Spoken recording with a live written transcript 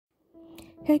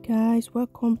Hey guys,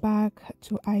 welcome back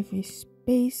to Ivy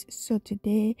Space. So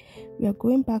today we are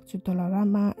going back to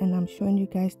Dollarama and I'm showing you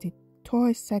guys the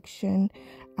toy section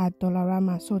at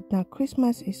Dollarama. So now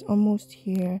Christmas is almost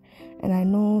here and I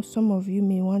know some of you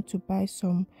may want to buy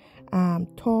some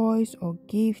toys or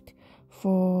gift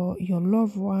for your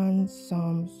loved ones,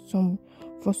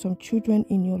 for some children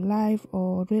in your life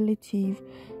or relative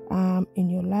in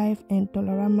your life, and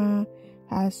Dollarama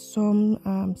has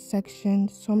some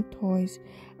sections, some toys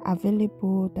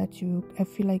available that I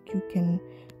feel like you can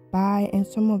buy, and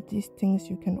some of these things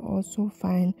you can also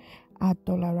find at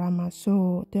Dollarama.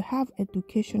 So they have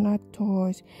educational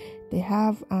toys, they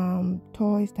have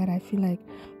toys that I feel like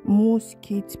most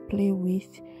kids play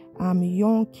with,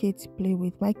 young kids play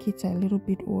with. My kids are a little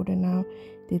bit older now,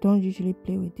 they don't usually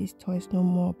play with these toys no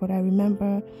more, but I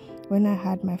remember when I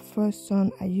had my first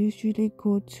son, I usually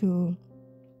go to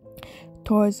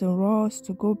Toys R Us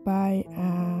to go buy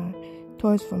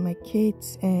toys for my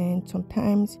kids, and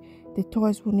sometimes the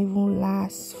toys won't even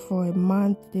last for a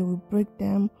month. They will break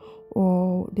them,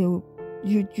 or you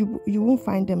won't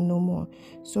find them no more.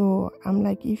 So I'm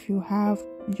like, if you have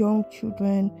young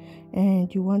children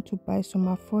and you want to buy some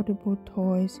affordable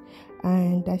toys,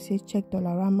 and I say check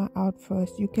Dollarama out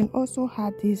first. You can also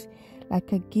have this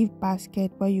like a gift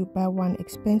basket where you buy one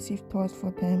expensive toys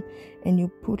for them and you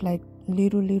put like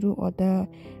little other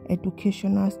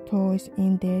educational toys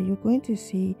in there. You're going to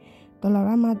see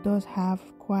Dollarama does have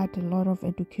quite a lot of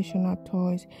educational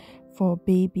toys for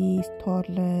babies,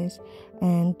 toddlers,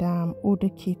 and older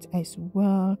kids as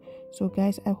well. So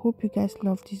guys, I hope you guys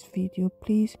love this video.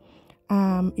 Please,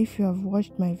 if you have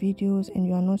watched my videos and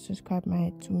you are not subscribed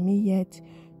to me yet,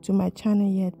 to my channel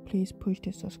yet, please push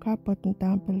the subscribe button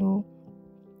down below.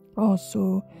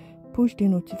 Also push the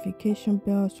notification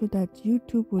bell so that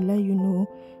YouTube will let you know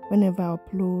whenever I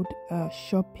upload a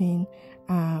shopping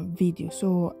video.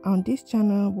 So on this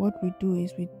channel, what we do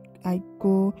is I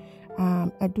do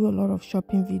a lot of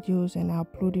shopping videos and I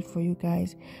upload it for you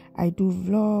guys. I do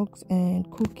vlogs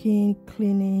and cooking,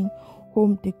 cleaning,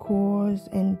 home decors,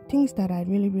 and things that I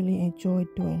really enjoy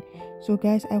doing. So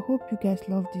guys, I hope you guys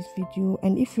love this video,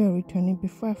 and if you're returning,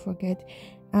 before I forget,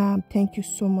 thank you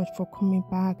so much for coming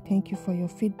back. Thank you for your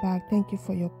feedback, thank you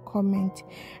for your comment.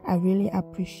 I really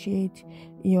appreciate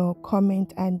your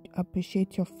comment and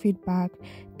appreciate your feedback.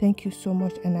 Thank you so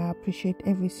much, and I appreciate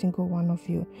every single one of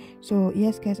you. So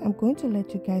yes guys, I'm going to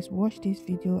let you guys watch this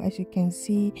video. As you can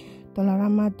see,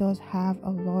 Dollarama does have a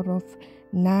lot of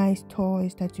nice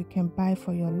toys that you can buy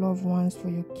for your loved ones, for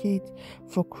your kids,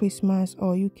 for Christmas,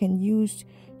 or you can use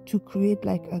to create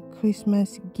like a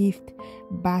Christmas gift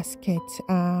basket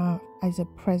as a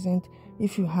present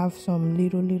if you have some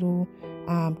little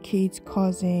kids,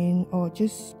 cousin, or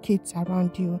just kids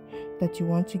around you that you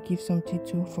want to give something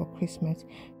to for Christmas.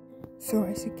 So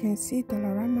as you can see,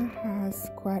 Dollarama has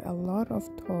quite a lot of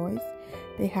toys.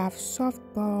 They have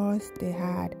softballs, they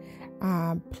had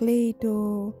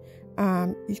Play-Doh.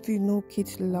 If you know,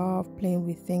 kids love playing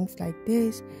with things like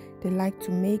this. They like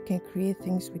to make and create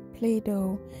things with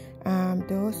Play-Doh.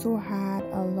 They also had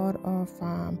a lot of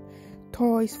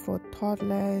toys for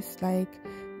toddlers, like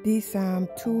this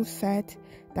tool set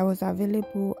that was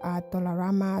available at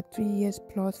Dollarama 3 years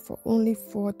plus for only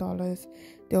 $4.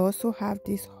 They also have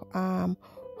this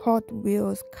Hot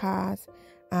Wheels cars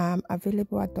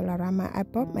available at Dollarama. I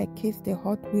bought my kids the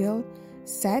Hot Wheel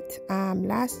set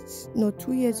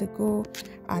 2 years ago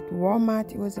at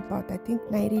Walmart. It was about, I think,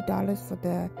 $90 for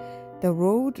the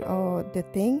road or the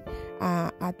thing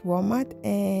at Walmart,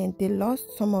 and they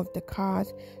lost some of the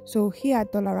cars. So here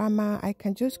at Dollarama, I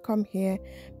can just come here,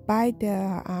 buy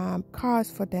the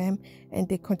cars for them, and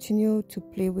they continue to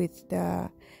play with the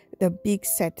big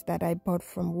set that I bought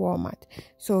from Walmart.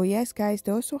 So yes guys,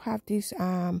 they also have this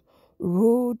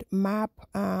road map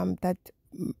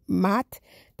mat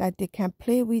that they can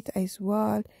play with as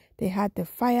well. They had the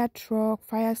fire truck,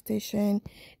 fire station.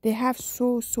 They have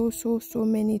so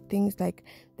many things, like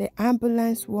the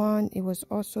ambulance one. It was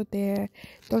also there.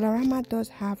 Dollarama does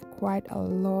have quite a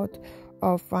lot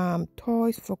of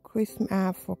toys for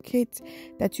Christmas, for kids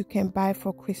that you can buy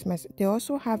for Christmas. They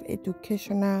also have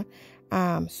educational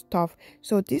stuff.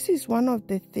 So this is one of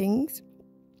the things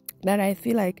that I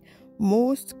feel like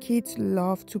most kids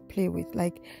love to play with.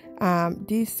 Like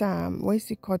this what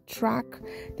is it called, track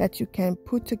that you can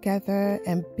put together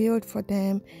and build for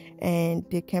them, and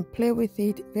they can play with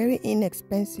it. Very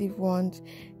inexpensive ones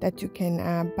that you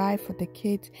can buy for the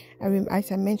kids.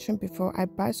 As I mentioned before, I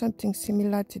buy something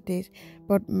similar to this,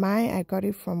 but mine, I got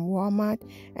it from Walmart,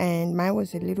 and mine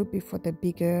was a little bit for the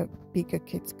bigger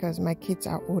kids because my kids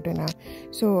are older now.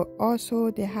 So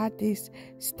also they had these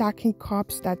stacking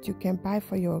cups that you can buy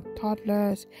for your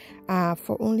toddlers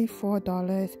for only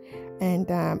 $4. And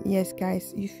yes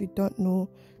guys, if you don't know,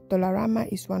 Dollarama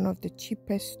is one of the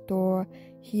cheapest store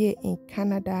here in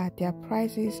Canada. Their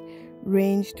prices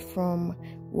ranged from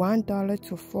 $1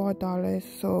 to $4.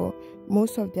 So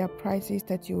most of their prices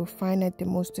that you will find at the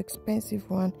most expensive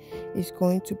one is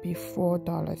going to be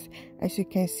 $4. As you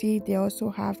can see, they also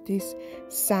have this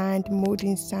sand,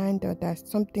 molding sand, or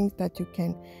that's some things that you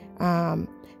can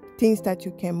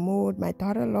mold. My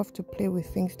daughter loves to play with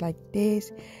things like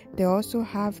this. They also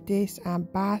have this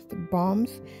bath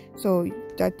bombs, so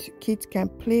that kids can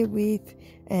play with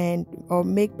or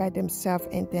make by themselves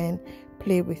and then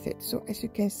play with it. So as you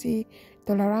can see,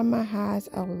 Dollarama has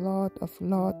a lot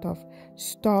of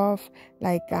stuff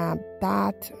like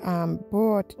dart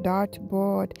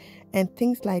board and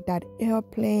things like that,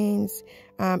 airplanes.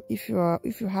 If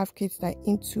you have kids that are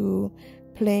into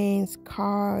planes,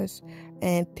 cars,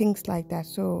 and things like that.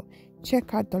 So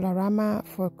check out Dollarama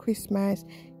for Christmas.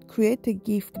 Create a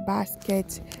gift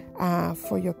basket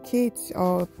for your kids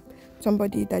or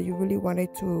somebody that you really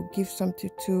wanted to give something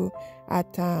to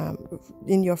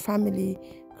in your family.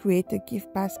 Create a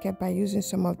gift basket by using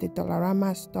some of the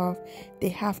Dollarama stuff. They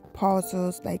have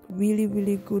puzzles, like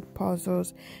really good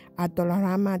puzzles at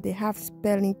Dollarama. They have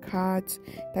spelling cards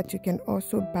that you can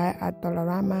also buy at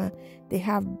Dollarama. They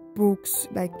have books,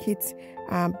 like kids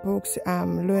books,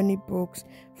 learning books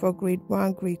for grade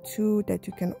 1, grade 2 that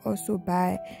you can also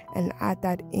buy and add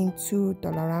that into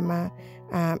Dollarama,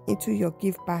 into your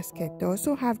gift basket. They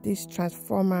also have this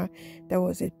Transformer. There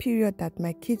was a period that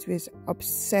my kids was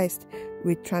obsessed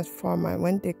with Transformer.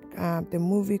 When the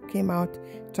movie came out,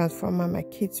 Transformer, my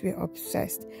kids were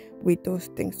obsessed with those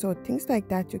things. So things like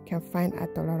that you can find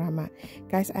at Dollarama.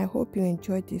 Guys, I hope you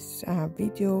enjoyed this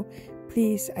video.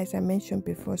 Please, as I mentioned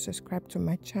before, subscribe to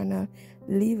my channel.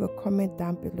 Leave a comment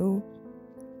down below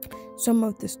some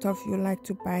of the stuff you like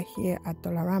to buy here at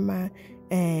Dollarama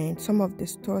and some of the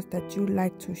stores that you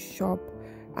like to shop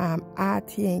at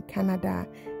here in Canada.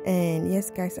 And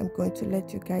yes guys, I'm going to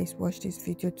let you guys watch this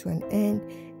video to an end.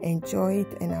 Enjoy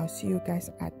it, and I'll see you guys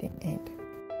at the end.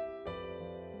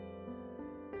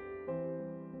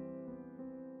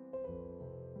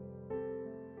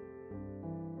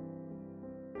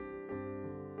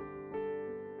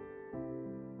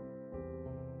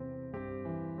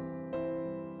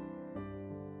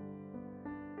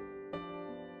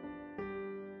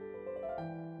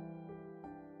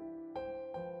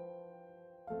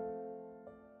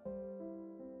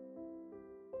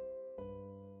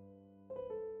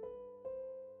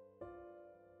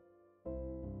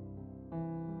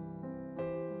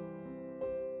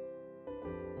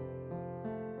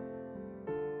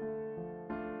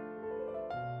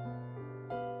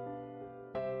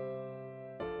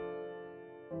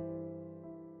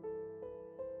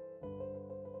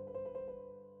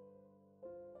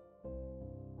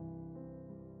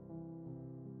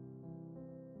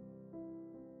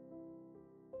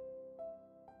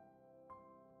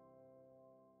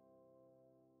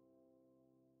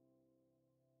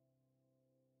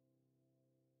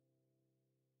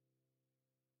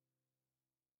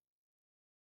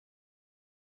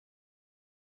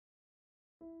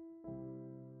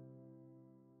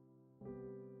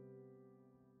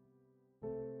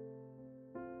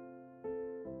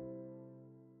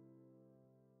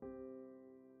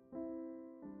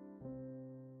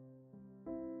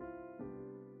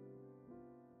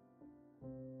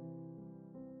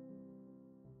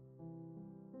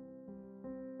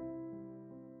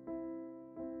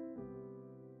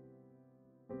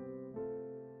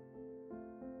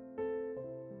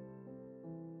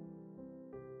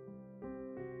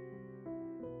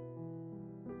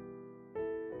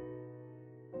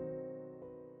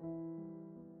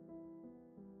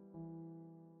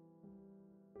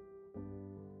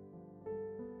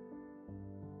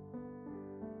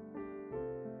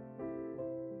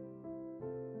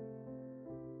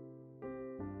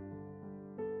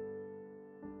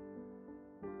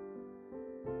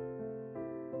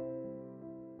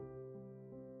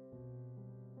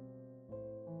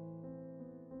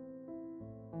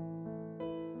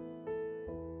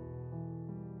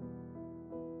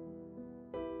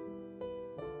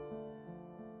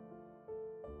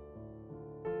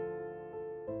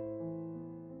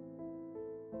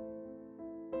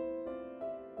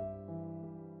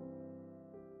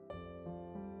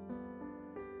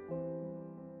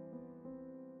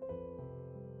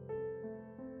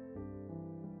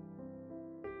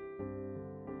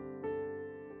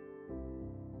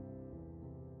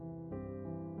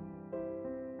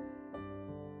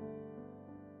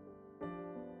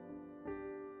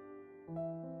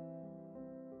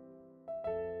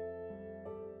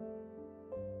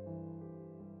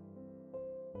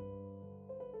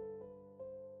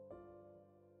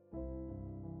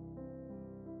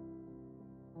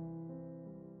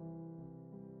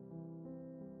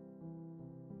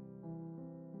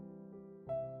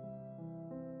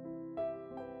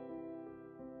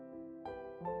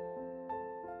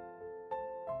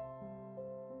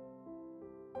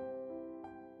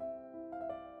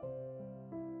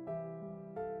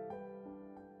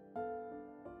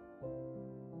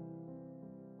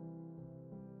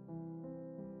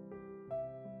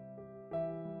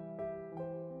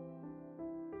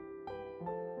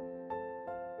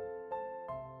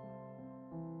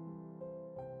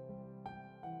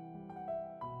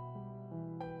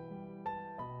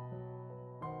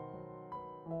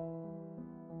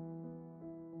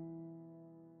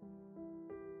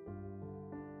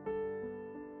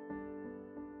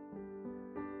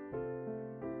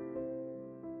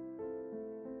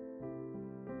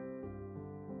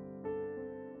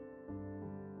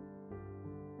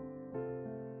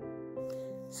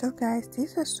 So guys,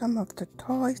 these are some of the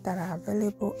toys that are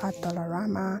available at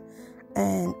Dollarama,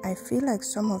 and I feel like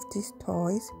some of these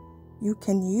toys you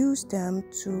can use them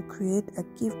to create a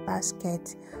gift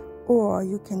basket, or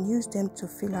you can use them to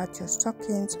fill out your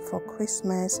stockings for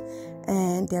Christmas,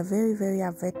 and they're very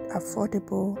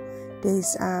affordable.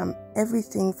 There's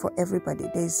everything for everybody.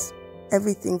 There's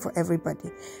everything for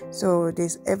everybody. So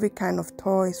there's every kind of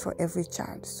toys for every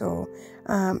child. So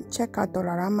check out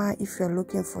Dollarama if you're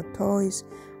looking for toys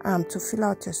to fill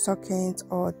out your stockings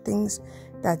or things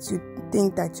that you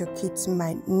think that your kids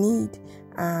might need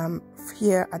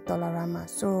here at Dollarama.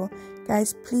 So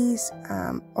guys, please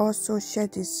also share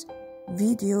these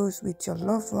videos with your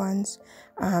loved ones,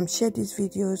 share these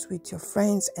videos with your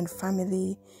friends and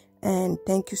family, and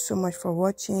thank you so much for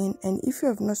watching. And if you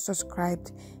have not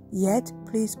subscribed yet,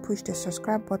 please push the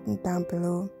subscribe button down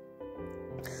below.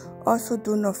 Also,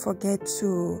 do not forget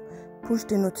to push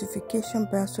the notification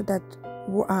bell so that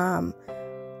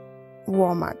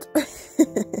Walmart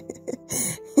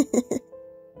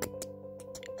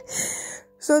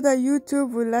so that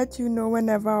YouTube will let you know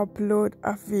whenever I upload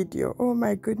a video. Oh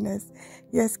my goodness.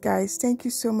 Yes guys, thank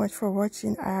you so much for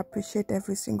watching. I appreciate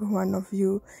every single one of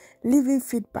you leaving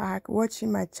feedback,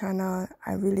 watching my channel.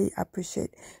 I really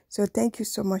appreciate. So thank you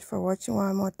so much for watching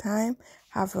one more time.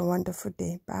 Have a wonderful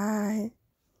day. Bye.